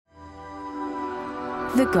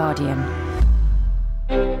The Guardian.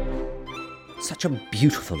 Such a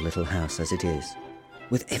beautiful little house as it is,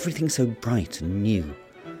 with everything so bright and new,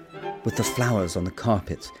 with the flowers on the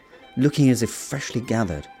carpets looking as if freshly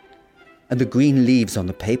gathered, and the green leaves on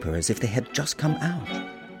the paper as if they had just come out,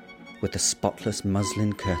 with the spotless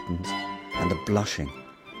muslin curtains and the blushing,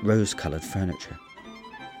 rose-coloured furniture.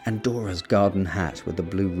 And Dora's garden hat with the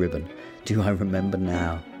blue ribbon. Do I remember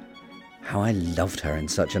now? How I loved her in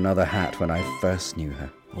such another hat when I first knew her,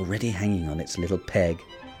 already hanging on its little peg.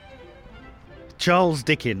 Charles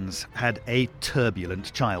Dickens had a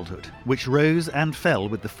turbulent childhood, which rose and fell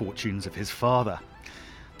with the fortunes of his father.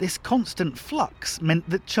 This constant flux meant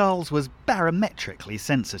that Charles was barometrically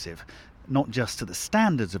sensitive, not just to the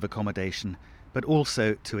standards of accommodation, but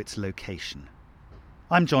also to its location.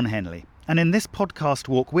 I'm John Henley, and in this podcast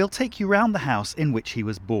walk we'll take you round the house in which he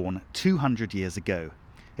was born 200 years ago.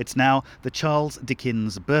 It's now the Charles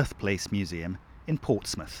Dickens Birthplace Museum in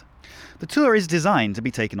Portsmouth. The tour is designed to be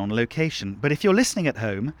taken on location, but if you're listening at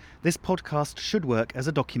home, this podcast should work as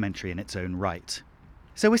a documentary in its own right.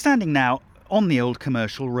 So we're standing now on the old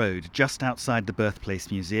commercial road just outside the Birthplace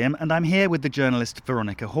Museum, and I'm here with the journalist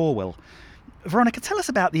Veronica Horwell. Veronica, tell us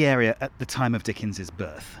about the area at the time of Dickens's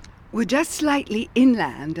birth. We're just slightly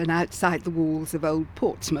inland and outside the walls of old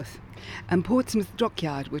Portsmouth. And Portsmouth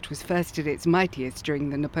Dockyard, which was first at its mightiest during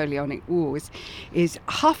the Napoleonic Wars, is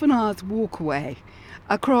half an hour's walk away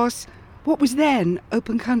across what was then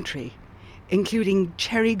open country, including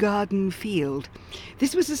Cherry Garden Field.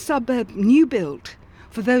 This was a suburb new built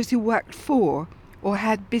for those who worked for or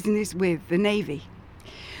had business with the Navy.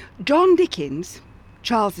 John Dickens,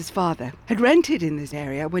 Charles's father, had rented in this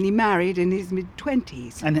area when he married in his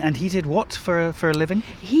mid-20s. And he did what for a living?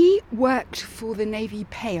 He worked for the Navy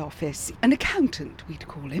Pay Office, an accountant, we'd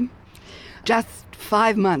call him. Just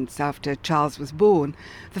 5 months after Charles was born,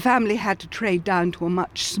 the family had to trade down to a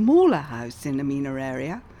much smaller house in a meaner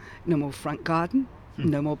area. No more front garden,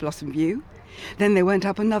 no more Blossom View. Then they went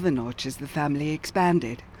up another notch as the family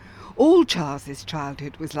expanded. All Charles's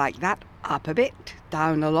childhood was like that, up a bit,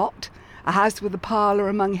 down a lot. A house with a parlour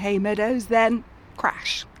among hay meadows, then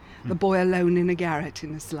crash, the boy alone in a garret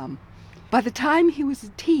in a slum. By the time he was a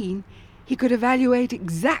teen, he could evaluate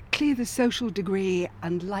exactly the social degree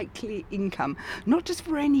and likely income, not just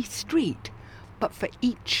for any street, but for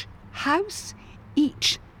each house,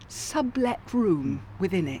 each sublet room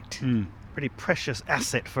within it. Pretty precious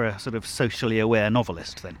asset for a sort of socially aware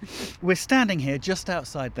novelist, then. We're standing here just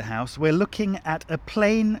outside the house. We're looking at a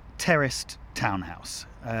plain terraced townhouse,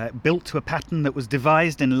 built to a pattern that was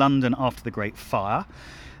devised in London after the Great Fire.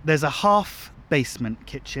 There's a half-basement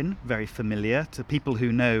kitchen, very familiar to people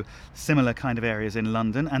who know similar kind of areas in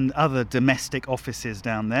London, and other domestic offices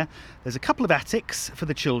down there. There's a couple of attics for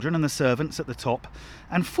the children and the servants at the top,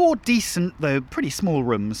 and 4 decent, though pretty small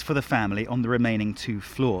rooms for the family on the remaining 2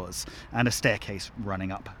 floors, and a staircase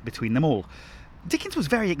running up between them all. Dickens was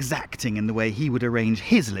very exacting in the way he would arrange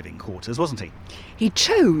his living quarters, wasn't he? He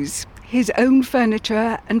chose his own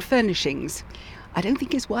furniture and furnishings. I don't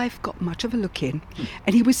think his wife got much of a look in.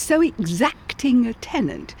 And he was so exacting a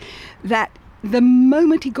tenant that the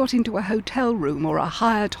moment he got into a hotel room or a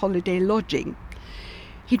hired holiday lodging,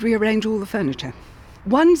 he'd rearrange all the furniture.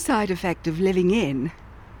 One side effect of living in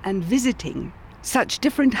and visiting such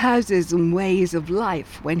different houses and ways of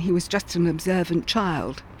life when he was just an observant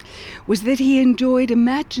child was that he enjoyed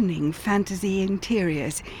imagining fantasy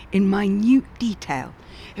interiors in minute detail.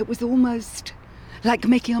 It was almost like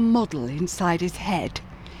making a model inside his head.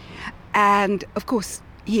 And, of course,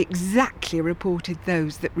 he exactly reported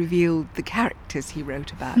those that revealed the characters he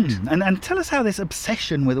wrote about. And tell us how this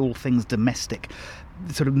obsession with all things domestic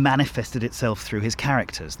sort of manifested itself through his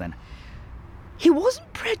characters, then. He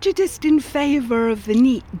wasn't prejudiced in favour of the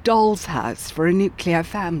neat doll's house for a nuclear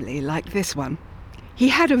family like this one. He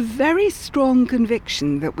had a very strong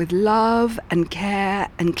conviction that with love and care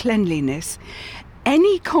and cleanliness,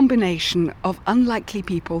 any combination of unlikely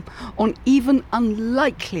people on even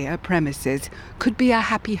unlikelier premises could be a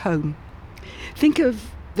happy home. Think of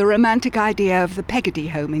the romantic idea of the Peggotty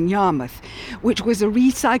home in Yarmouth, which was a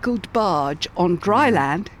recycled barge on dry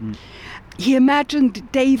land. He imagined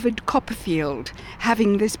David Copperfield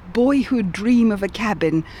having this boyhood dream of a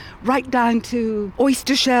cabin, right down to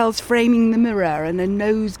oyster shells framing the mirror and a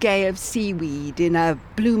nosegay of seaweed in a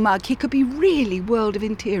blue mug. He could be really World of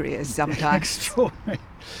Interiors sometimes. Extraordinary.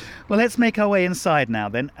 Well, let's make our way inside now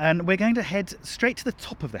then, and we're going to head straight to the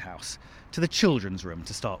top of the house, to the children's room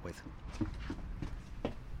to start with.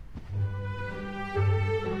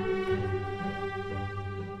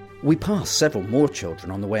 We passed several more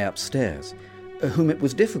children on the way upstairs, whom it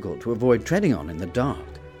was difficult to avoid treading on in the dark.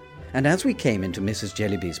 and as we came into Mrs.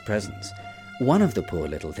 Jellyby's presence, one of the poor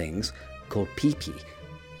little things, called Peepy,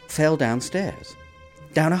 fell downstairs,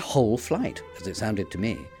 down a whole flight, as it sounded to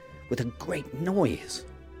me, with a great noise.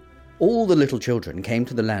 All the little children came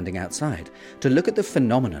to the landing outside to look at the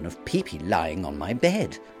phenomenon of Peepy lying on my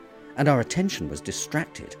bed, and our attention was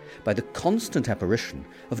distracted by the constant apparition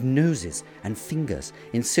of noses and fingers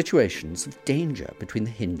in situations of danger between the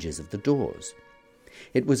hinges of the doors.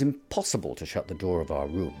 It was impossible to shut the door of our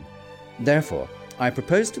room. Therefore, I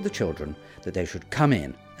proposed to the children that they should come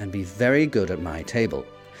in and be very good at my table,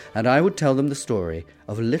 and I would tell them the story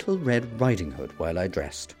of Little Red Riding Hood while I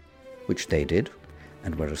dressed, which they did,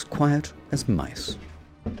 and were as quiet as mice.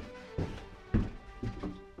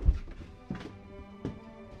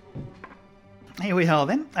 Here we are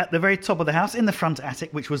then, at the very top of the house, in the front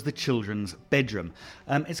attic, which was the children's bedroom.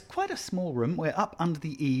 It's quite a small room. We're up under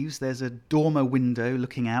the eaves. There's a dormer window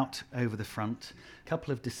looking out over the front. A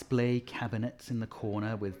couple of display cabinets in the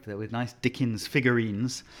corner with nice Dickens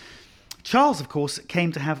figurines. Charles, of course,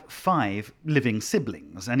 came to have 5 living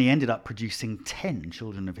siblings, and he ended up producing 10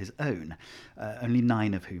 children of his own, only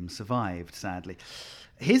 9 of whom survived, sadly.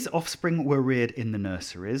 His offspring were reared in the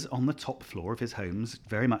nurseries on the top floor of his homes,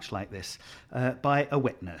 very much like this, by a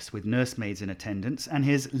wet nurse with nursemaids in attendance, and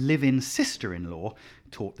his live-in sister-in-law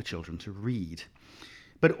taught the children to read.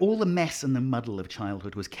 But all the mess and the muddle of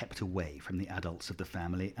childhood was kept away from the adults of the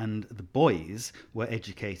family, and the boys were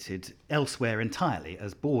educated elsewhere entirely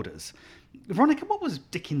as boarders. Veronica, what was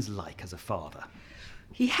Dickens like as a father?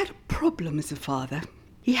 He had a problem as a father.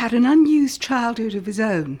 He had an unused childhood of his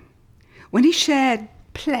own. When he shared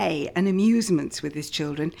play and amusements with his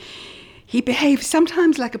children, he behaved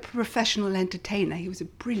sometimes like a professional entertainer. He was a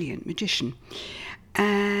brilliant magician.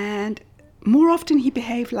 And more often he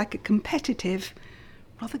behaved like a competitive,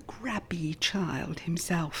 rather grabby child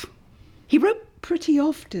himself. He wrote pretty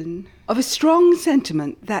often of a strong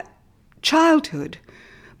sentiment that childhood,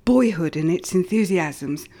 boyhood and its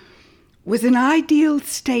enthusiasms, was an ideal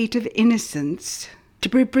state of innocence to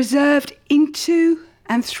be preserved into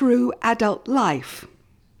and through adult life.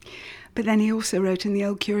 But then he also wrote in the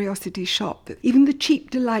Old Curiosity Shop that even the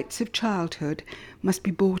cheap delights of childhood must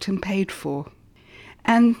be bought and paid for.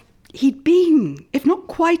 And he'd been, if not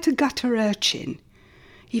quite a gutter urchin,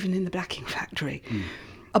 even in the blacking factory,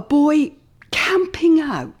 a boy camping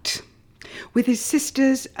out with his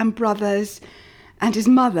sisters and brothers and his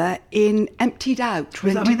mother in emptied-out.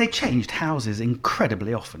 They changed houses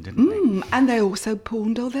incredibly often, didn't they? And they also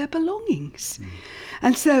pawned all their belongings.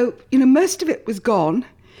 And so, most of it was gone,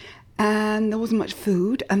 and there wasn't much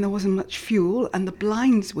food, and there wasn't much fuel, and the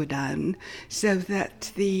blinds were down so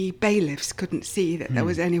that the bailiffs couldn't see that there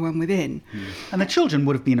was anyone within. And the children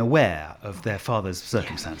would have been aware of their father's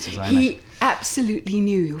circumstances, I imagine. He absolutely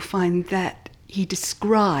knew. You'll find that he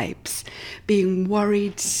describes being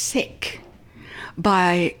worried sick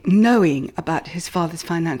by knowing about his father's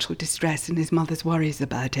financial distress and his mother's worries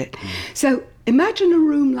about it. So imagine a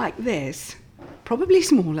room like this, probably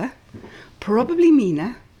smaller, probably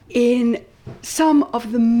meaner, in some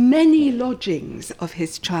of the many lodgings of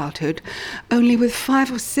his childhood, only with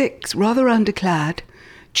 5 or 6 rather underclad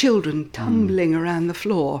children tumbling around the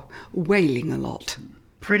floor, wailing a lot.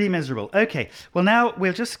 Pretty miserable. OK, well now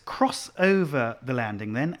we'll just cross over the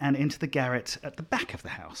landing then and into the garret at the back of the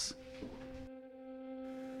house.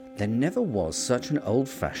 There never was such an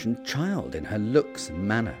old-fashioned child in her looks and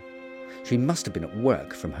manner. She must have been at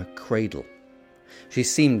work from her cradle. She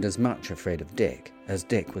seemed as much afraid of Dick as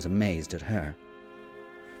Dick was amazed at her.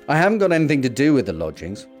 "I haven't got anything to do with the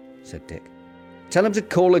lodgings," said Dick. "Tell him to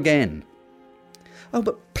call again." "Oh,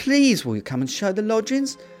 but please will you come and show the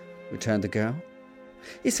lodgings?" returned the girl.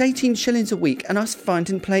 "It's 18 shillings a week, and us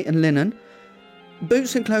finding plate and linen.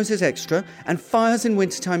 Boots and clothes is extra, and fires in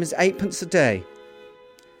wintertime is 8p a day."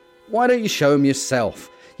 "Why don't you show 'em yourself?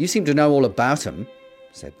 You seem to know all about 'em,"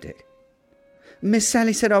 said Dick. "Miss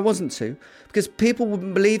Sally said I wasn't to, because people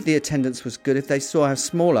wouldn't believe the attendance was good if they saw how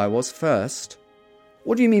small I was first."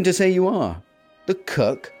 "What do you mean to say you are? The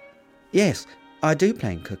cook?" "Yes, I do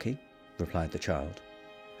plain cooking," replied the child.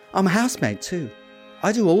 "I'm a housemaid too.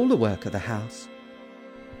 I do all the work of the house."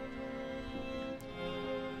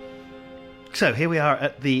 So here we are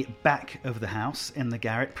at the back of the house in the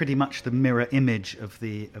garret, pretty much the mirror image of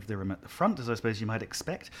the room at the front, as I suppose you might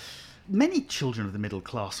expect. Many children of the middle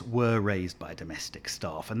class were raised by domestic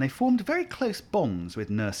staff, and they formed very close bonds with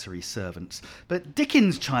nursery servants. But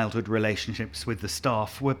Dickens' childhood relationships with the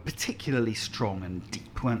staff were particularly strong and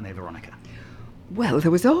deep, weren't they, Veronica? Well,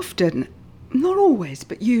 there was often, not always,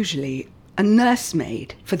 but usually, a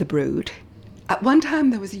nursemaid for the brood, At one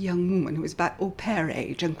time, there was a young woman who was about au pair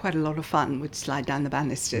age and quite a lot of fun, would slide down the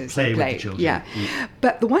banisters. Play with the children. Yeah.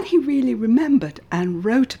 But the one he really remembered and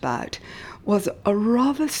wrote about was a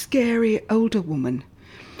rather scary older woman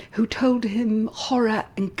who told him horror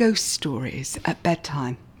and ghost stories at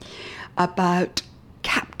bedtime about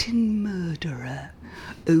Captain Murderer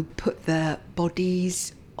who put the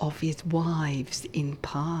bodies of his wives in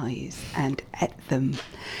pies and ate them,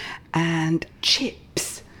 and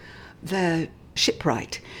Chips, the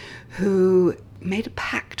shipwright, who made a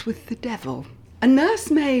pact with the devil. A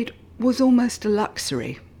nursemaid was almost a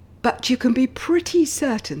luxury, but you can be pretty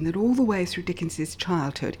certain that all the way through Dickens's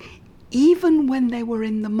childhood, even when they were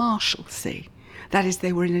in the Marshalsea, that is,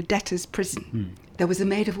 they were in a debtor's prison, there was a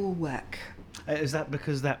maid-of-all-work. Is that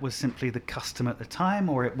because that was simply the custom at the time,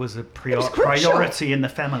 or it was a It was crucial. priority in the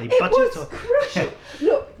family It budget? was crucial.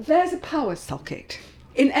 Look, there's a power socket.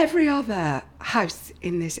 In every other house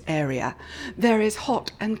in this area, there is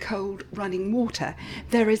hot and cold running water.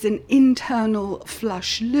 There is an internal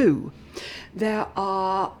flush loo. There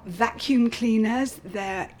are vacuum cleaners.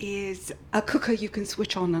 There is a cooker you can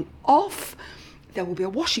switch on and off. There will be a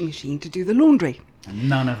washing machine to do the laundry. And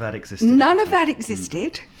none of that existed. None of that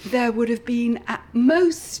existed. There would have been at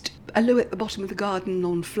most a loo at the bottom of the garden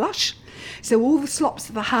non-flush. So all the slops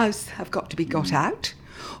of the house have got to be got out.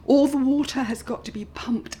 All the water has got to be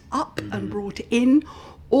pumped up and brought in.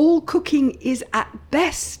 All cooking is at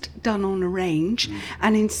best done on a range,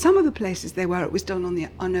 and in some of the places they were, it was done on the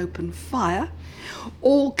unopened fire.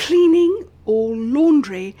 All cleaning, all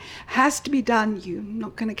laundry has to be done. You're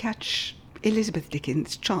not going to catch Elizabeth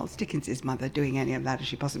Dickens, Charles Dickens's mother, doing any of that as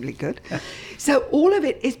she possibly could. So all of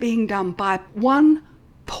it is being done by one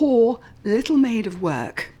poor little maid of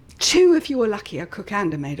work. Two, if you were lucky, a cook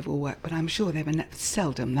and a maid of all work, but I'm sure they were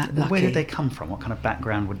seldom that lucky. Where did they come from? What kind of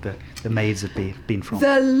background would the maids have been from?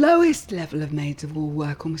 The lowest level of maids of all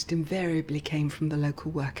work almost invariably came from the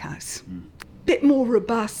local workhouse. Bit more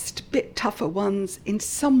robust, bit tougher ones in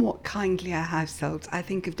somewhat kindlier households. I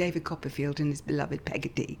think of David Copperfield and his beloved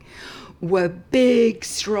Peggotty, were big,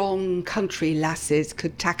 strong country lasses,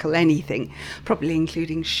 could tackle anything, probably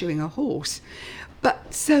including shoeing a horse.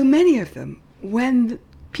 But so many of them, when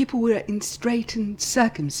people were in straitened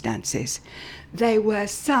circumstances, they were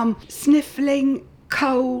some sniffling,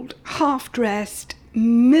 cold, half-dressed,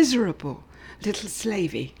 miserable little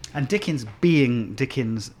slavey. And Dickens being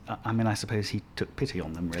Dickens, I suppose he took pity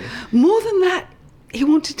on them, really. More than that, he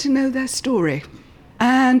wanted to know their story.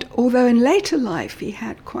 And although in later life he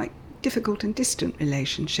had quite difficult and distant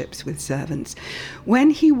relationships with servants,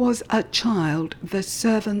 when he was a child, the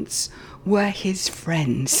servants were his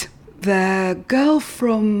friends. The girl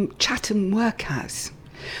from Chatham Workhouse,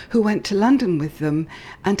 who went to London with them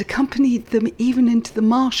and accompanied them even into the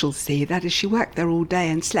Marshalsea, that is, she worked there all day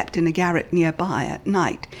and slept in a garret nearby at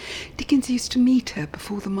night. Dickens used to meet her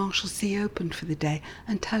before the Marshalsea opened for the day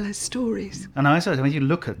and tell her stories. And I suppose when you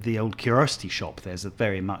look at the old curiosity shop, there's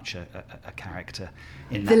very much a character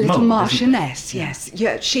in that The little mould, Marchioness, yes.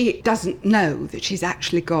 Yeah, she doesn't know that she's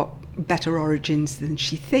actually got better origins than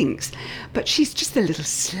she thinks, but she's just a little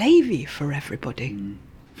slavey for everybody.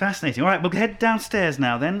 Fascinating. All right, we'll head downstairs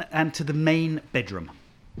now then, and to the main bedroom.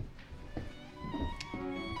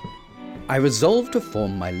 I resolved to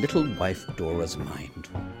form my little wife Dora's mind.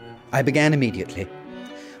 I began immediately.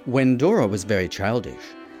 When Dora was very childish,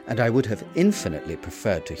 and I would have infinitely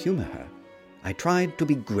preferred to humour her, I tried to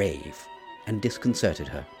be grave and disconcerted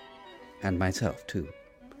her, and myself too.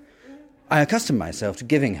 I accustomed myself to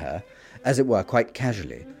giving her, as it were quite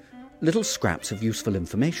casually, little scraps of useful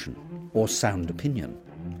information or sound opinion,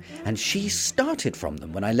 and she started from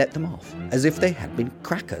them when I let them off, as if they had been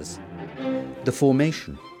crackers. The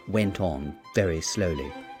formation went on very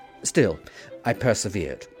slowly. Still, I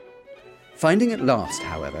persevered. Finding at last,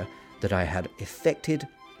 however, that I had effected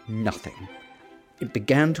nothing, it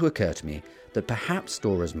began to occur to me that perhaps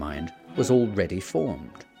Dora's mind was already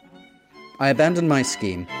formed. I abandoned my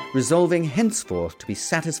scheme, resolving henceforth to be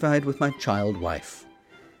satisfied with my child wife.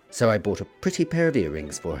 So I bought a pretty pair of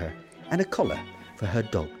earrings for her and a collar for her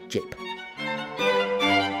dog Jip.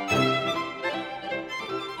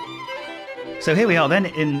 So here we are then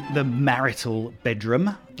in the marital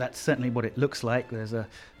bedroom. That's certainly what it looks like. There's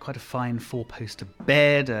quite a fine four-poster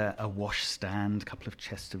bed, a washstand, a couple of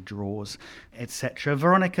chests of drawers, etc.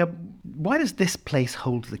 Veronica, why does this place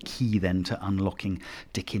hold the key then to unlocking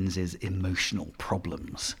Dickens's emotional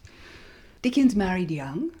problems? Dickens married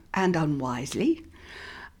young and unwisely,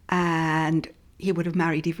 and he would have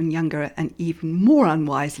married even younger and even more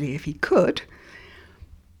unwisely if he could.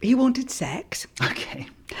 He wanted sex. Okay.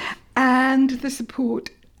 And the support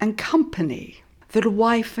and company that a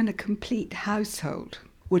wife and a complete household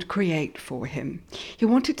would create for him. He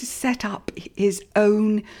wanted to set up his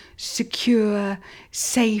own secure,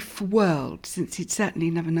 safe world, since he'd certainly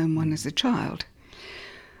never known one as a child.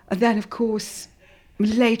 And then, of course,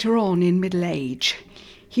 later on in middle age,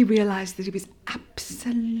 he realised that he was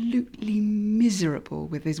absolutely miserable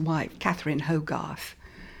with his wife, Catherine Hogarth.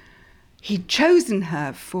 He'd chosen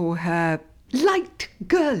her for her light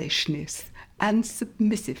girlishness and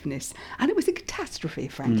submissiveness, and it was a catastrophe,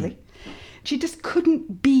 frankly. She just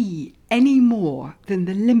couldn't be any more than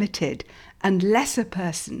the limited and lesser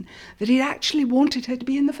person that he'd actually wanted her to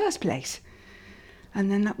be in the first place.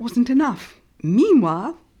 And then that wasn't enough.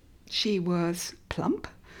 Meanwhile, she was plump,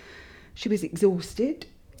 she was exhausted,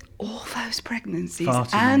 all those pregnancies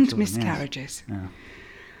and miscarriages. Yes. Yeah.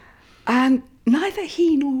 And neither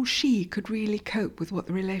he nor she could really cope with what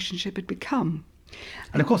the relationship had become.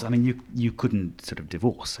 And of course, I mean, you couldn't sort of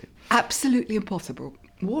divorce it. Absolutely impossible.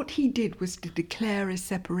 What he did was to declare a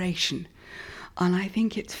separation. And I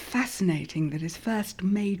think it's fascinating that his first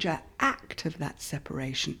major act of that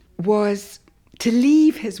separation was to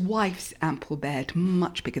leave his wife's ample bed,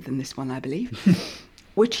 much bigger than this one, I believe,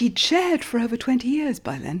 which he'd shared for over 20 years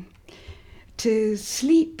by then, to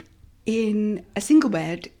sleep in a single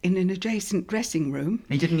bed in an adjacent dressing room.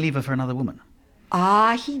 He didn't leave her for another woman?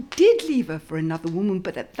 He did leave her for another woman,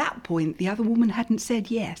 but at that point the other woman hadn't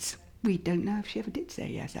said yes. We don't know if she ever did say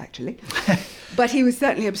yes, actually. But he was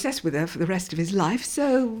certainly obsessed with her for the rest of his life,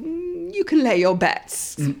 so you can lay your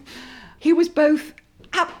bets. He was both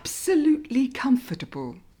absolutely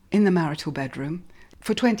comfortable in the marital bedroom.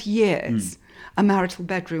 For 20 years, a marital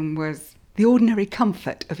bedroom was the ordinary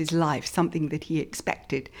comfort of his life, something that he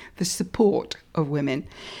expected, the support of women.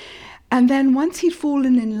 And then once he'd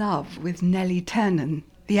fallen in love with Nellie Ternan,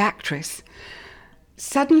 the actress,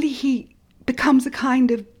 suddenly he becomes a kind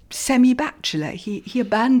of semi-bachelor. He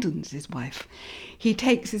abandons his wife. He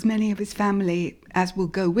takes as many of his family as will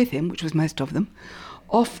go with him, which was most of them,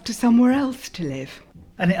 off to somewhere else to live.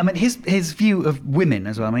 And I mean, his view of women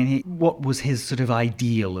as well. I mean, what was his sort of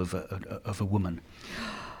ideal of a woman?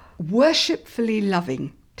 Worshipfully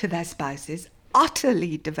loving to their spouses,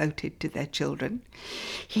 utterly devoted to their children.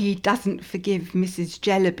 He doesn't forgive Mrs.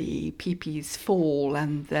 Jellyby, Peepy's fall,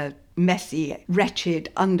 and the messy, wretched,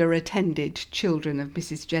 under-attended children of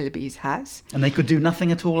Mrs. Jellyby's house. And they could do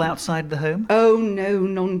nothing at all outside the home? Oh, no,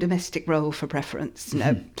 non-domestic role for preference,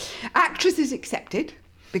 no. Actresses accepted,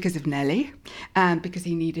 because of Nellie, and because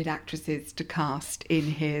he needed actresses to cast in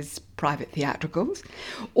his private theatricals.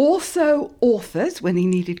 Also authors, when he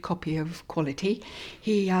needed copy of quality.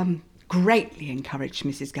 He greatly encouraged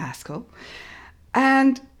Mrs. Gaskell.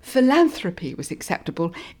 And philanthropy was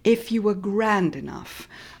acceptable if you were grand enough.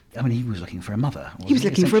 I mean, he was looking for a mother. He was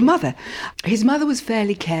looking for a mother. His mother was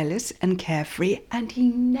fairly careless and carefree, and he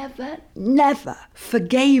never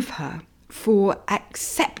forgave her for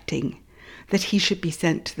accepting that he should be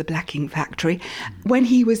sent to the blacking factory when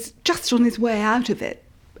he was just on his way out of it,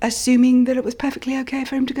 assuming that it was perfectly okay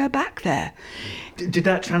for him to go back there. Did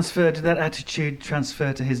that attitude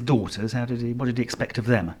transfer to his daughters? What did he expect of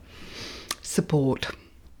them? Support.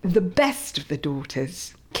 The best of the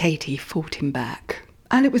daughters, Katie, fought him back.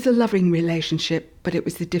 And it was a loving relationship, but it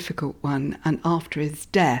was a difficult one. And after his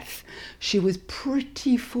death, she was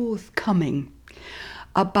pretty forthcoming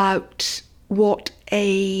about what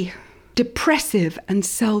a depressive and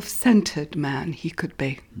self-centred man he could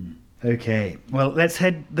be. OK, well, let's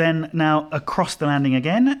head then now across the landing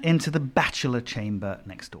again into the bachelor chamber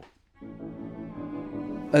next door.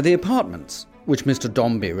 The apartments, which Mr.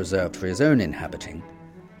 Dombey reserved for his own inhabiting,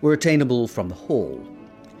 were attainable from the hall,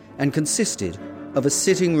 and consisted of a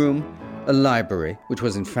sitting room, a library, which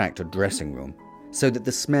was in fact a dressing room, so that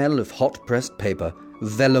the smell of hot-pressed paper,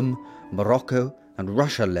 vellum, morocco, and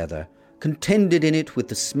Russia leather contended in it with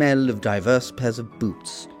the smell of diverse pairs of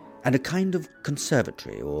boots, and a kind of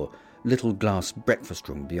conservatory or little glass breakfast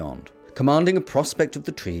room beyond, commanding a prospect of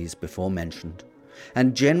the trees before mentioned,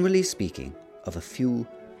 and generally speaking, of a few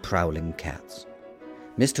prowling cats.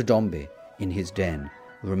 Mr. Dombey, in his den,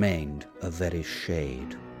 remained a very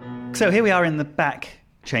shade. So here we are in the back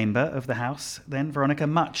chamber of the house then, Veronica,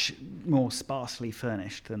 much more sparsely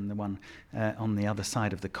furnished than the one on the other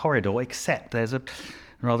side of the corridor, except there's a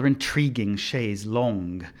rather intriguing chaise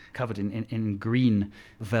longue covered in green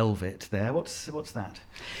velvet there. What's that?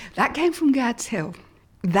 That came from Gad's Hill.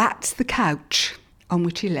 That's the couch on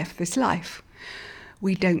which he left this life.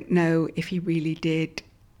 We don't know if he really did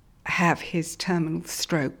have his terminal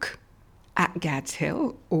stroke at Gad's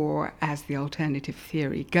Hill, or as the alternative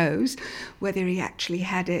theory goes, whether he actually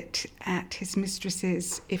had it at his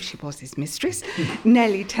mistress's, if she was his mistress,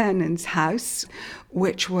 Nellie Turnan's house,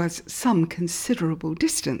 which was some considerable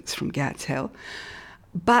distance from Gad's Hill.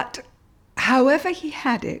 But however he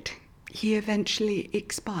had it, he eventually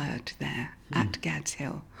expired there at Gad's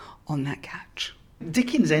Hill on that couch.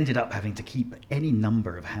 Dickens ended up having to keep any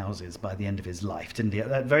number of houses by the end of his life, didn't he?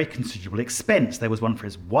 At a very considerable expense. There was one for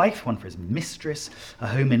his wife, one for his mistress, a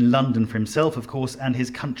home in London for himself, of course, and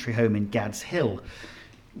his country home in Gad's Hill.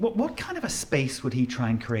 What kind of a space would he try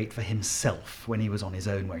and create for himself when he was on his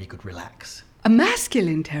own, where he could relax? A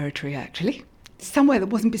masculine territory, actually. Somewhere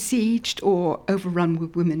that wasn't besieged or overrun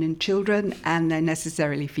with women and children and their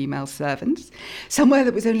necessarily female servants. Somewhere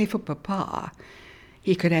that was only for Papa.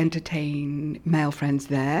 He could entertain male friends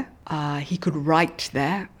there. He could write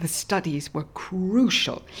there. The studies were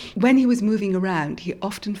crucial. When he was moving around, he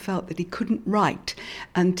often felt that he couldn't write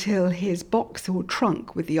until his box or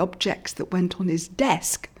trunk with the objects that went on his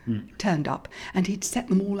desk turned up, and he'd set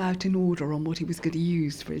them all out in order on what he was going to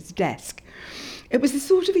use for his desk. It was a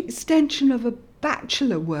sort of extension of a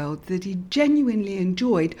bachelor world that he genuinely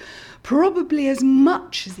enjoyed, probably as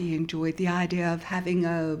much as he enjoyed the idea of having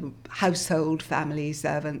a household, family,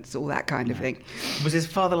 servants, all that kind of thing. Was his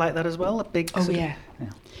father like that as well? A big... Yeah.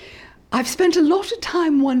 I've spent a lot of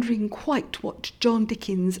time wondering quite what John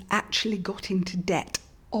Dickens actually got into debt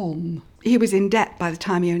on. He was in debt by the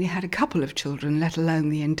time he only had a couple of children, let alone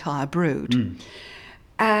the entire brood.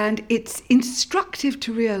 And it's instructive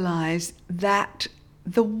to realise that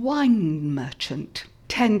the wine merchant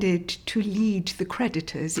tended to lead the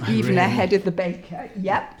creditors, even ahead of the baker.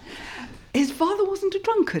 Yep. His father wasn't a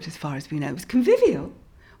drunkard, as far as we know. He was convivial,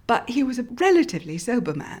 but he was a relatively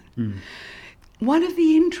sober man. One of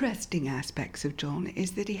the interesting aspects of John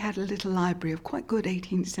is that he had a little library of quite good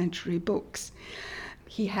 18th century books.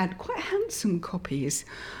 He had quite handsome copies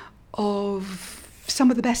of some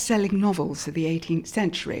of the best-selling novels of the 18th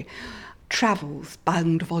century. Travels,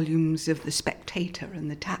 bound volumes of The Spectator and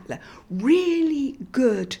The Tatler. Really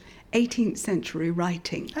good 18th century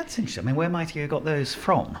writing. That's interesting. I mean, where might he have got those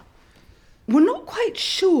from? We're not quite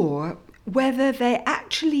sure whether they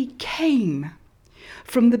actually came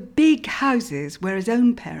from the big houses where his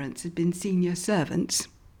own parents had been senior servants,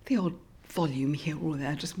 the odd volume here or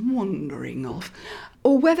there just wandering off,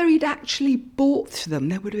 or whether he'd actually bought them.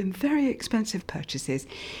 They would have been very expensive purchases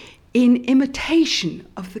in imitation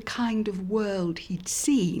of the kind of world he'd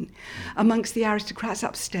seen amongst the aristocrats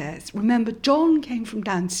upstairs. Remember, John came from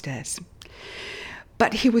downstairs,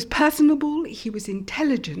 but he was personable, he was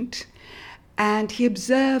intelligent, and he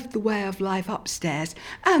observed the way of life upstairs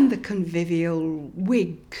and the convivial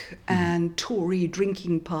Whig and Tory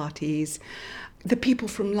drinking parties, the people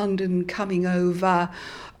from London coming over,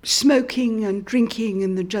 smoking and drinking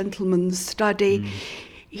in the gentleman's study.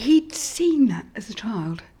 He'd seen that as a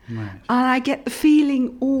child. Right. And I get the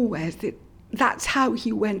feeling always that that's how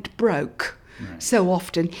he went broke so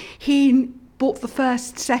often. He bought the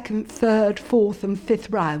first, second, third, fourth and fifth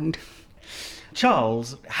round.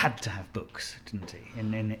 Charles had to have books, didn't he,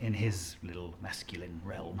 in his little masculine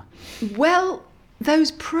realm? Well,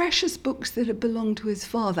 those precious books that had belonged to his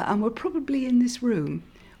father and were probably in this room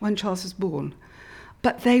when Charles was born,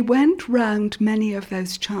 but they went round many of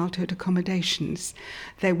those childhood accommodations.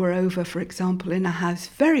 They were over, for example, in a house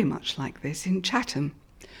very much like this in Chatham,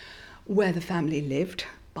 where the family lived,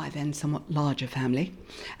 by then somewhat larger family,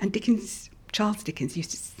 and Charles Dickens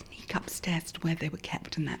used to sneak upstairs to where they were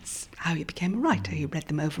kept, and that's how he became a writer. He read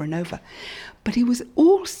them over and over. But he was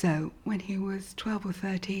also, when he was 12 or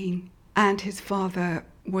 13, and his father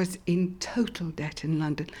was in total debt in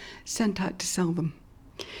London, sent out to sell them.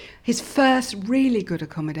 His first really good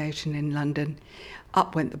accommodation in London,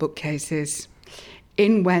 up went the bookcases,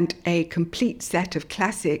 in went a complete set of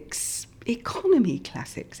classics, economy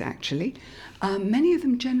classics actually, many of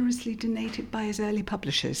them generously donated by his early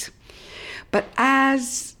publishers. But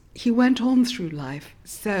as he went on through life,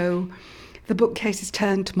 so the bookcases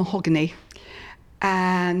turned to mahogany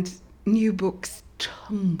and new books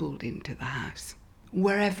tumbled into the house.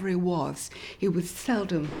 Wherever he was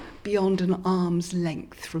seldom beyond an arm's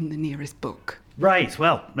length from the nearest book. Right,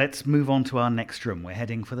 well, let's move on to our next room. We're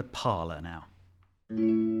heading for the parlour now.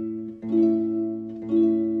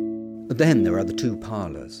 Then there are the two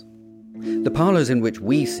parlours. The parlours in which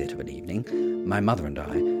we sit of an evening, my mother and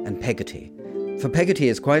I, and Peggotty. For Peggotty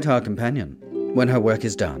is quite our companion, when her work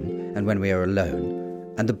is done and when we are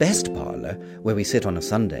alone, and the best parlour, where we sit on a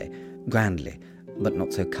Sunday, grandly, but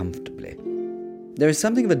not so comfortably. There is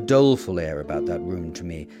something of a doleful air about that room to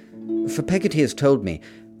me, for Peggotty has told me,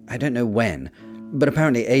 I don't know when, but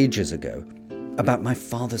apparently ages ago, about my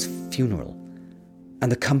father's funeral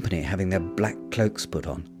and the company having their black cloaks put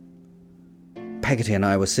on. Peggotty and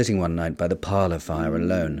I were sitting one night by the parlour fire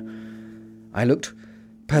alone. I looked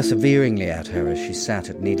perseveringly at her as she sat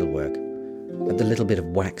at needlework, at the little bit of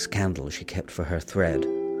wax candle she kept for her thread.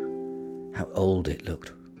 How old it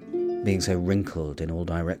looked, being so wrinkled in all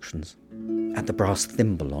directions. At the brass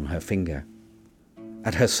thimble on her finger.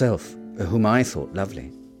 At herself, whom I thought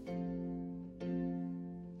lovely.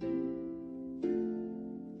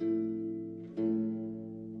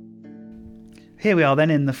 Here we are then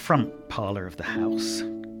in the front parlour of the house,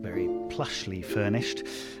 very plushly furnished.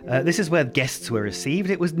 This is where guests were received.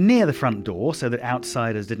 It was near the front door so that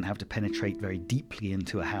outsiders didn't have to penetrate very deeply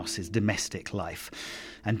into a house's domestic life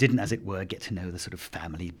and didn't, as it were, get to know the sort of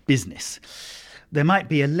family business. There might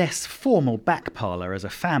be a less formal back parlour as a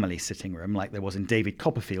family sitting room like there was in David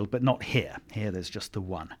Copperfield, but not here. Here there's just the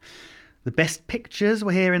one. The best pictures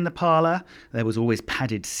were here in the parlour. There was always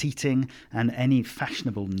padded seating, and any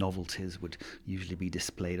fashionable novelties would usually be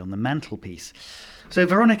displayed on the mantelpiece. So,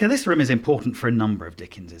 Veronica, this room is important for a number of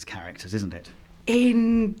Dickens's characters, isn't it?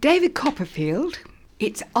 In David Copperfield,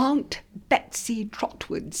 it's Aunt Betsy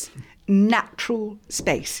Trotwood's natural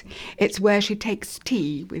space. It's where she takes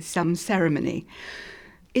tea with some ceremony.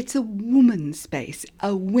 It's a woman's space,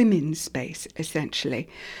 a women's space, essentially.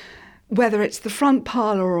 Whether it's the front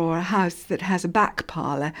parlour or a house that has a back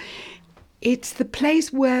parlour, it's the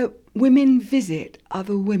place where women visit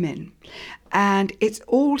other women. And it's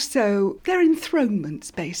also their enthronement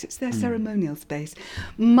space, it's their ceremonial space.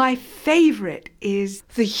 My favourite is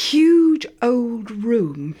the huge old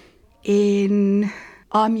room in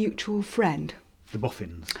Our Mutual Friend. The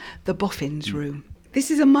Boffins. The Boffins room.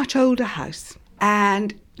 This is a much older house,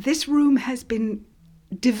 and this room has been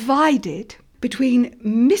divided between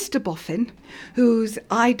Mr. Boffin, whose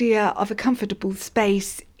idea of a comfortable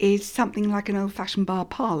space is something like an old-fashioned bar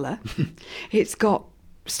parlour. It's got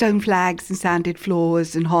stone flags and sanded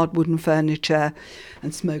floors and hard wooden furniture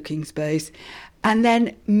and smoking space. And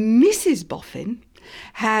then Mrs. Boffin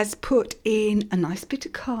has put in a nice bit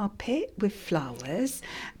of carpet with flowers,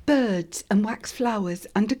 birds and wax flowers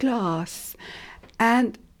under glass.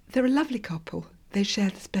 And they're a lovely couple. They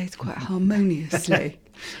share the space quite harmoniously.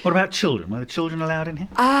 What about children? Were the children allowed in here?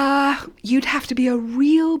 You'd have to be a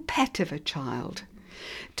real pet of a child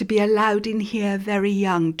to be allowed in here very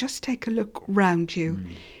young. Just take a look round you.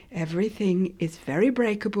 Everything is very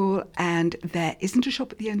breakable, and there isn't a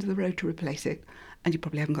shop at the end of the road to replace it. And you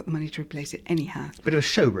probably haven't got the money to replace it anyhow. Bit of a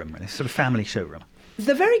showroom, really, sort of family showroom.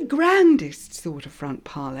 The very grandest sort of front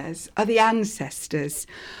parlours are the ancestors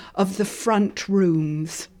of the front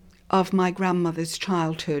rooms of my grandmother's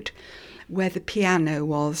childhood, where the piano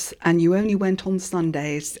was, and you only went on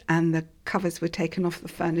Sundays, and the covers were taken off the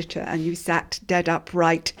furniture, and you sat dead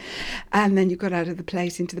upright, and then you got out of the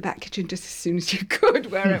place into the back kitchen just as soon as you could,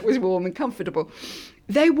 where it was warm and comfortable.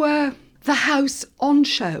 They were the house on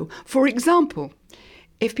show. For example,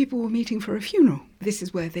 if people were meeting for a funeral, this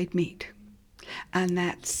is where they'd meet. And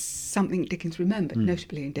that's something Dickens remembered,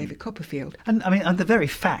 notably in David Copperfield. And I mean, and the very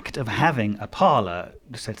fact of having a parlour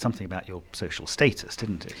said something about your social status,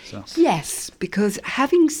 didn't it? So. Yes, because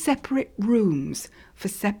having separate rooms for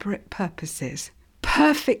separate purposes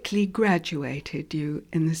perfectly graduated you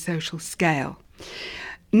in the social scale.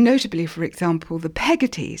 Notably, for example, the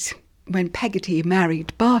Peggottys, when Peggotty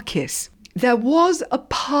married Barkis, there was a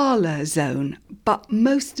parlour zone, but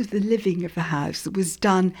most of the living of the house was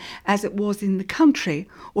done as it was in the country,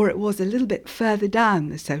 or it was a little bit further down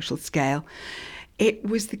the social scale. It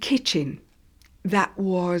was the kitchen that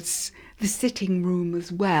was the sitting room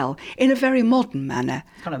as well, in a very modern manner.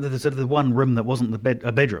 Kind of the one room that wasn't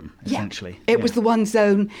a bedroom, essentially. Yeah. It was the one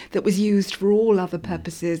zone that was used for all other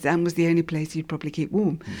purposes and was the only place you'd probably keep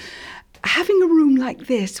warm. Having a room like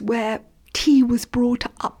this where tea was brought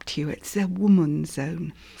up to you, it's a woman's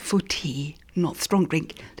zone for tea, not strong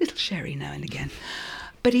drink, little sherry now and again.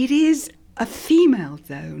 But it is a female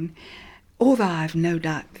zone, although I've no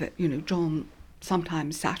doubt that, John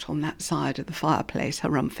sometimes sat on that side of the fireplace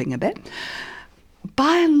harumphing a bit.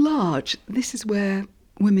 By and large, this is where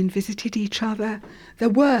women visited each other. There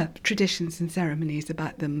were traditions and ceremonies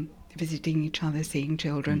about them visiting each other, seeing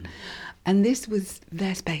children. And this was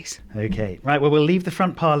their space. OK. Right, well, we'll leave the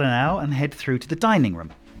front parlour now and head through to the dining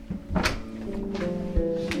room.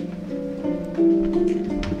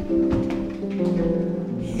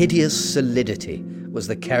 Hideous solidity was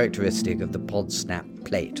the characteristic of the Podsnap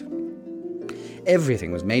plate.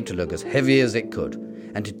 Everything was made to look as heavy as it could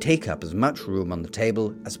and to take up as much room on the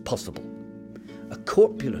table as possible. A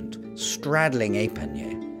corpulent, straddling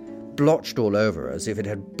épergne, blotched all over as if it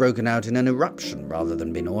had broken out in an eruption rather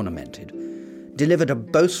than been ornamented, delivered a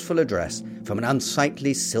boastful address from an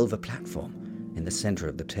unsightly silver platform in the centre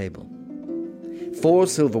of the table. 4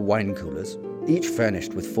 silver wine coolers, each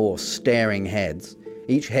furnished with 4 staring heads,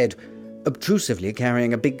 each head obtrusively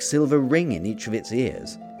carrying a big silver ring in each of its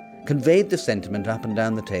ears, conveyed the sentiment up and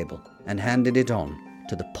down the table and handed it on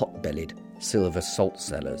to the pot-bellied silver salt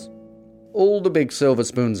cellars. All the big silver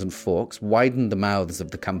spoons and forks widened the mouths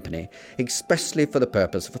of the company expressly for the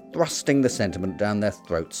purpose of thrusting the sentiment down their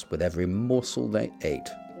throats with every morsel they ate.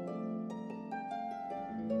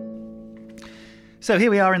 So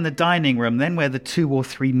here we are in the dining room then, where the 2 or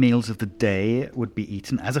 3 meals of the day would be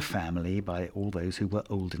eaten as a family by all those who were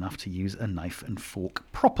old enough to use a knife and fork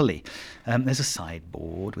properly. There's a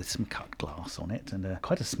sideboard with some cut glass on it and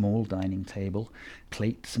quite a small dining table,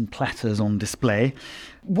 plates and platters on display.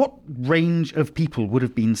 What range of people would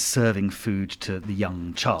have been serving food to the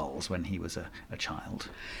young Charles when he was a child?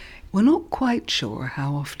 We're not quite sure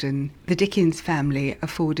how often the Dickens family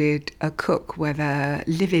afforded a cook, whether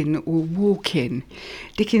live-in or walk-in.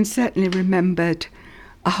 Dickens certainly remembered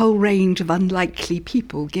a whole range of unlikely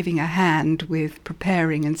people giving a hand with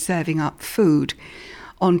preparing and serving up food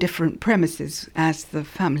on different premises as the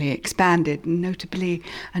family expanded, notably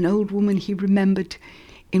an old woman he remembered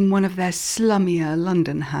in one of their slummier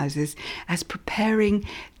London houses as preparing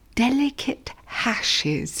delicate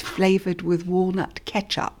hashes flavoured with walnut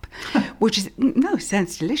ketchup, which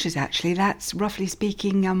sounds delicious actually. That's, roughly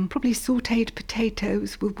speaking, probably sautéed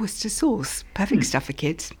potatoes with Worcester sauce. Perfect stuff for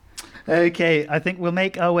kids. OK, I think we'll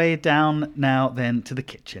make our way down now then to the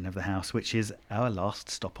kitchen of the house, which is our last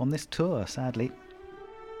stop on this tour, sadly.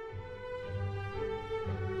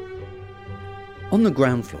 On the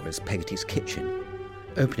ground floor is Peggotty's kitchen,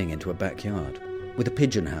 opening into a backyard, with a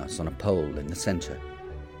pigeon house on a pole in the centre,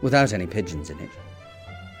 without any pigeons in it,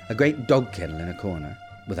 a great dog kennel in a corner,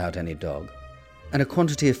 without any dog, and a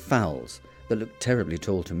quantity of fowls that looked terribly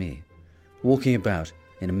tall to me, walking about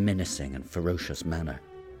in a menacing and ferocious manner.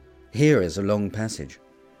 Here is a long passage.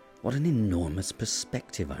 What an enormous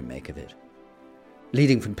perspective I make of it,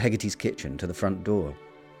 leading from Peggotty's kitchen to the front door.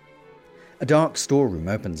 A dark storeroom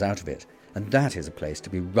opens out of it, and that is a place to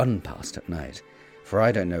be run past at night, for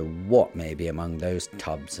I don't know what may be among those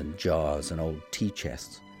tubs and jars and old tea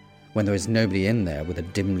chests, when there is nobody in there with a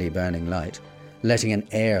dimly burning light, letting an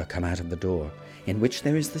air come out of the door, in which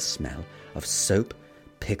there is the smell of soap,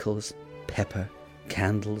 pickles, pepper,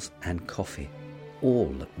 candles and coffee,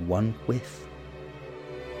 all at one whiff.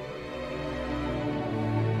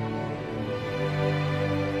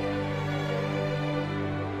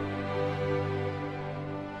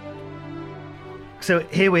 So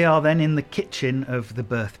here we are then in the kitchen of the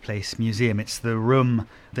Birthplace Museum. It's the room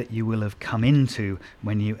that you will have come into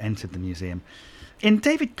when you entered the museum. In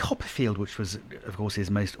David Copperfield, which was, of course,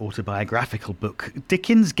 his most autobiographical book,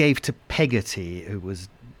 Dickens gave to Peggotty, who was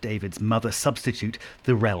David's mother substitute,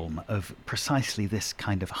 the realm of precisely this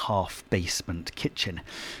kind of half-basement kitchen.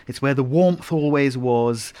 It's where the warmth always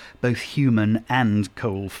was, both human and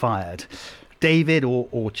coal-fired. David,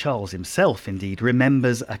 or Charles himself indeed,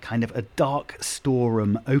 remembers a kind of a dark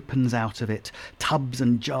storeroom opens out of it, tubs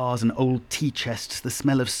and jars and old tea chests, the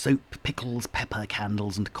smell of soap, pickles, pepper,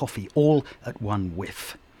 candles and coffee, all at one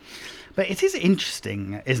whiff. But it is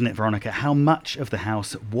interesting, isn't it, Veronica, how much of the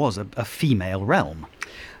house was a female realm?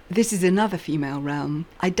 This is another female realm.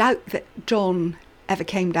 I doubt that John ever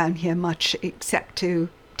came down here much except to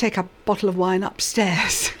take a bottle of wine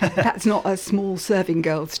upstairs. That's not a small serving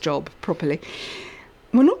girl's job, properly.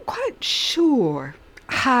 We're not quite sure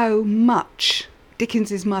how much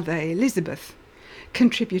Dickens's mother, Elizabeth,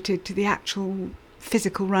 contributed to the actual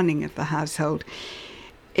physical running of the household.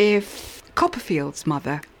 If Copperfield's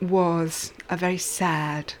mother was a very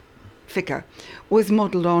sad figure, was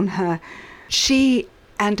modelled on her, she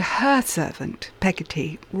and her servant,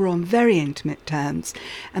 Peggotty, were on very intimate terms.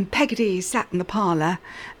 And Peggotty sat in the parlour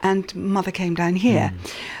and Mother came down here.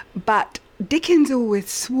 But Dickens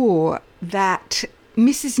always swore that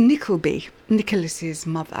Mrs. Nickleby, Nicholas's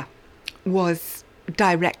mother, was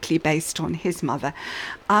directly based on his mother.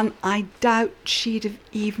 And I doubt she'd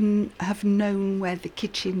have known where the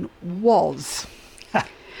kitchen was.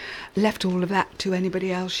 Left all of that to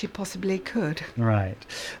anybody else she possibly could. Right.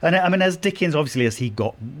 And I mean, as Dickens, obviously, as he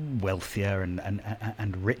got wealthier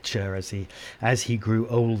and richer as he grew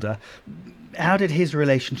older, how did his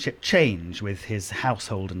relationship change with his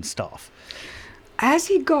household and staff? As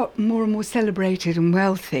he got more and more celebrated and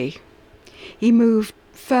wealthy, he moved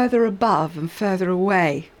further above and further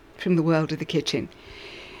away from the world of the kitchen.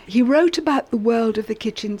 He wrote about the world of the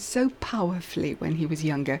kitchen so powerfully when he was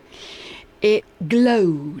younger. It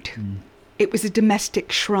glowed. It was a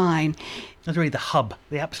domestic shrine. That's really the hub,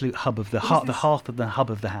 the absolute hub of the hearth of the hub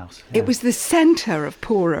of the house. It was the centre of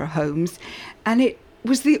poorer homes, and it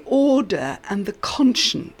was the order and the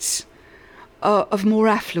conscience of more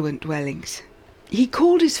affluent dwellings. He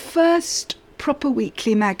called his first proper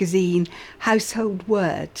weekly magazine Household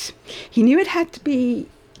Words. He knew it had to be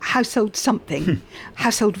household something,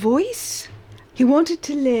 household voice. He wanted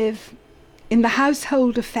to live in the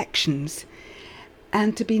household affections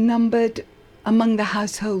and to be numbered among the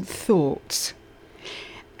household thoughts.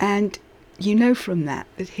 And you know from that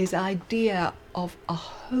his idea of a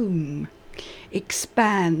home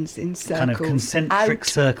expands in circles, kind of concentric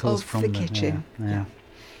circles of from the kitchen. Yeah.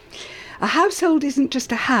 A household isn't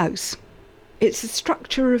just a house, it's a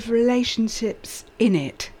structure of relationships in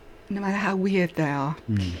it, no matter how weird they are.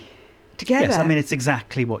 Together. Yes, I mean, it's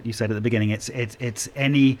exactly what you said at the beginning. It's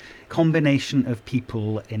any combination of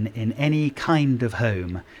people in any kind of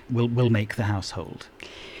home will make the household.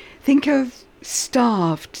 Think of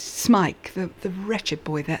starved Smike, the wretched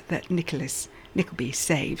boy that Nickleby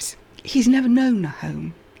saves. He's never known a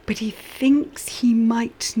home, but he thinks he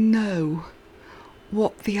might know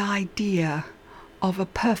what the idea of a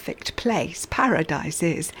perfect place, paradise,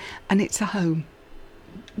 is, and it's a home.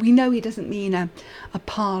 We know he doesn't mean a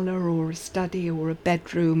parlour or a study or a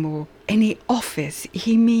bedroom or any office.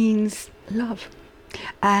 He means love.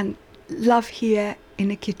 And love here in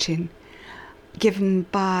a kitchen, given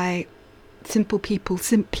by simple people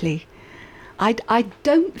simply. I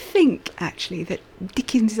don't think, actually, that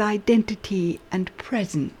Dickens' identity and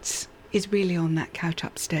presence is really on that couch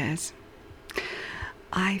upstairs.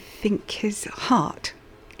 I think his heart,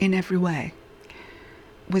 in every way,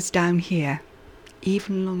 was down here,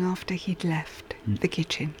 even long after he'd left the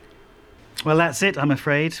kitchen. Well, that's it, I'm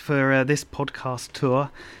afraid, for this podcast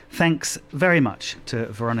tour. Thanks very much to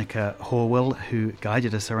Veronica Horwell, who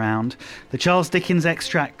guided us around. The Charles Dickens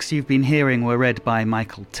extracts you've been hearing were read by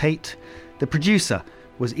Michael Tate. The producer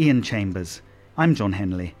was Ian Chambers. I'm John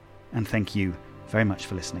Henley, and thank you very much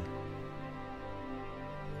for listening.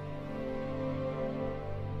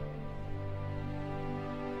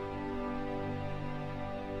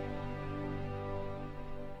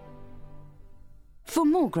 For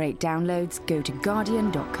more great downloads, go to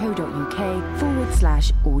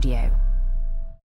guardian.co.uk/audio.